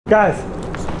Guys,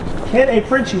 can a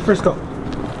Frenchie, Frisco,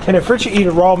 can a Frenchie eat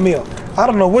a raw meal? I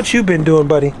don't know what you've been doing,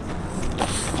 buddy.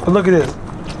 But look at this.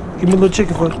 Give me a little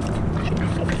chicken foot.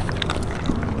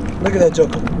 Look at that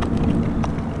joker.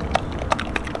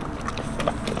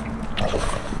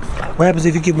 What happens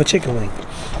if you give him a chicken wing?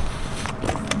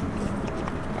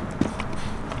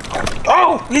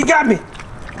 Oh, he got me.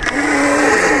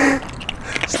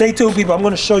 Stay tuned, people. I'm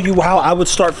going to show you how I would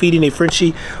start feeding a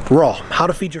Frenchie raw. How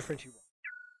to feed your Frenchie raw.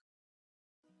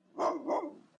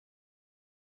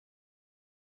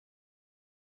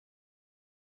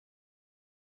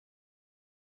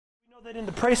 That in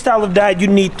the prey style of diet, you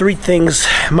need 3 things.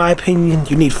 In my opinion,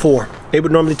 you need 4. They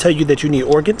would normally tell you that you need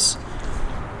organs,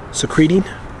 secreting,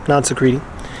 non-secreting.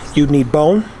 You need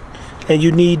bone, and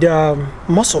you need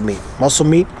muscle meat. Muscle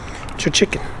meat, it's your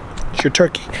chicken, it's your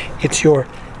turkey, it's your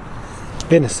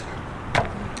venison.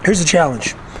 Here's the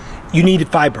challenge. You need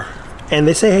fiber. And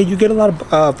they say, hey, you get a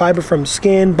lot of fiber from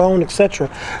skin, bone, etc.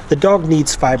 The dog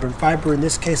needs fiber. And fiber, in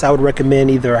this case, I would recommend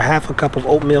either a half a cup of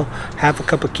oatmeal, half a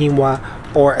cup of quinoa,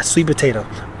 or a sweet potato,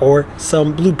 or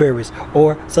some blueberries,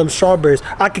 or some strawberries.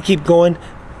 I could keep going,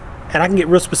 and I can get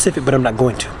real specific, but I'm not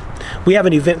going to. We have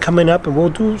an event coming up, and we'll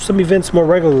do some events more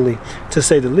regularly, to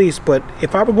say the least. But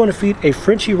if I were going to feed a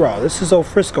Frenchie raw, this is old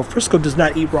Frisco. Frisco does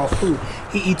not eat raw food.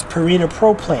 He eats Purina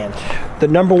Pro Plan. The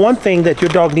 #1 thing that your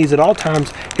dog needs at all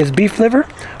times is beef liver,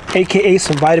 aka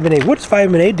some vitamin A. What does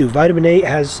vitamin A do? Vitamin A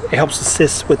it helps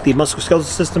assist with the musculoskeletal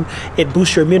system. It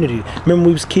boosts your immunity. Remember when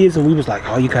we was kids and we was like,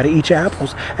 oh, you gotta eat your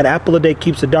apples. An apple a day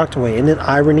keeps the doctor away. And then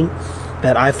irony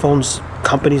that iPhone's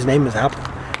company's name is Apple.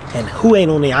 And who ain't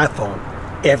on the iPhone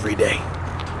every day?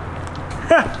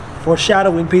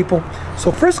 Foreshadowing, people.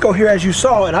 So Frisco here, as you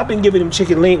saw, and I've been giving him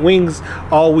chicken wings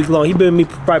all week long. He's been with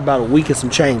me for probably about a week and some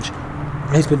change.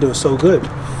 He's been doing so good.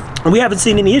 And we haven't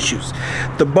seen any issues.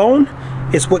 The bone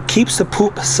is what keeps the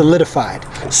poop solidified.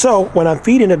 So when I'm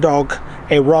feeding a dog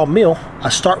a raw meal, I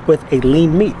start with a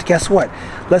lean meat. Guess what?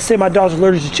 Let's say my dog's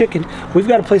allergic to chicken. We've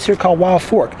got a place here called Wild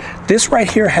Fork. This right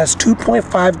here has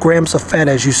 2.5 grams of fat,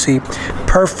 as you see,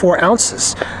 per 4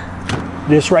 ounces.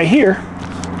 This right here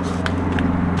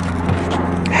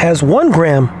has 1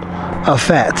 gram of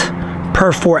fat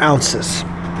per 4 ounces.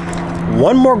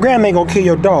 1 more gram ain't gonna kill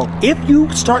your dog. If you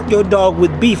start your dog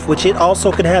with beef, which it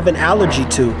also could have an allergy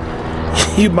to,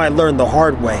 you might learn the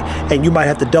hard way, and you might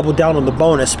have to double down on the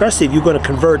bone, especially if you're going to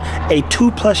convert a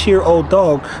 2+-year-old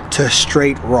dog to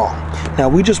straight raw. Now,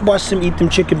 we just watched him eat them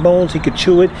chicken bones. He could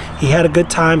chew it. He had a good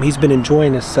time. He's been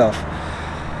enjoying himself.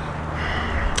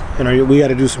 And we got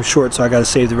to do some shorts, so I got to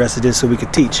save the rest of this so we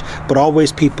could teach. But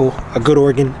always, people, a good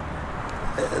organ.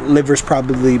 Liver's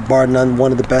probably, bar none,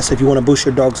 one of the best. If you want to boost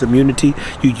your dog's immunity,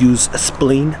 you use a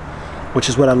spleen, which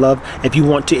is what I love. If you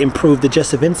want to improve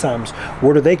digestive enzymes,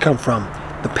 where do they come from?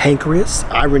 The pancreas.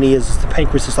 Irony is the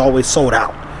pancreas is always sold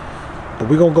out. But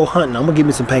we're going to go hunting. I'm going to give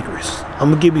me some pancreas. I'm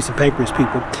going to give you some pancreas,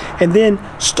 people. And then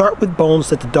start with bones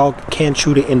that the dog can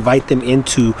chew to invite them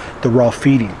into the raw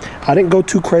feeding. I didn't go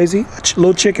too crazy. A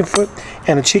little chicken foot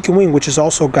and a chicken wing, which has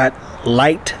also got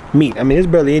light meat. I mean, there's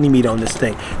barely any meat on this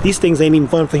thing. These things ain't even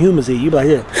fun for humans to eat. You be like,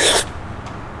 yeah,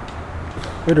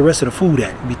 where the rest of the food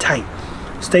at? It'd be tight.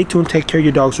 Stay tuned, take care of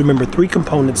your dogs. Remember, 3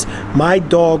 components. My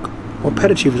Dog, or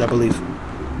Pet Achievers, I believe,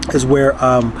 is where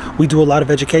we do a lot of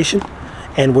education,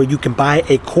 and where you can buy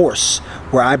a course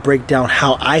where I break down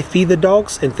how I feed the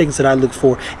dogs and things that I look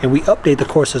for, and we update the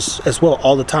courses as well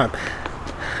all the time.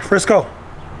 Frisco,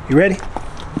 you ready?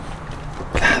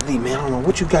 Golly, man, I don't know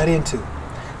what you got into.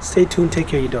 Stay tuned, take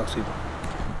care of your dogs, people.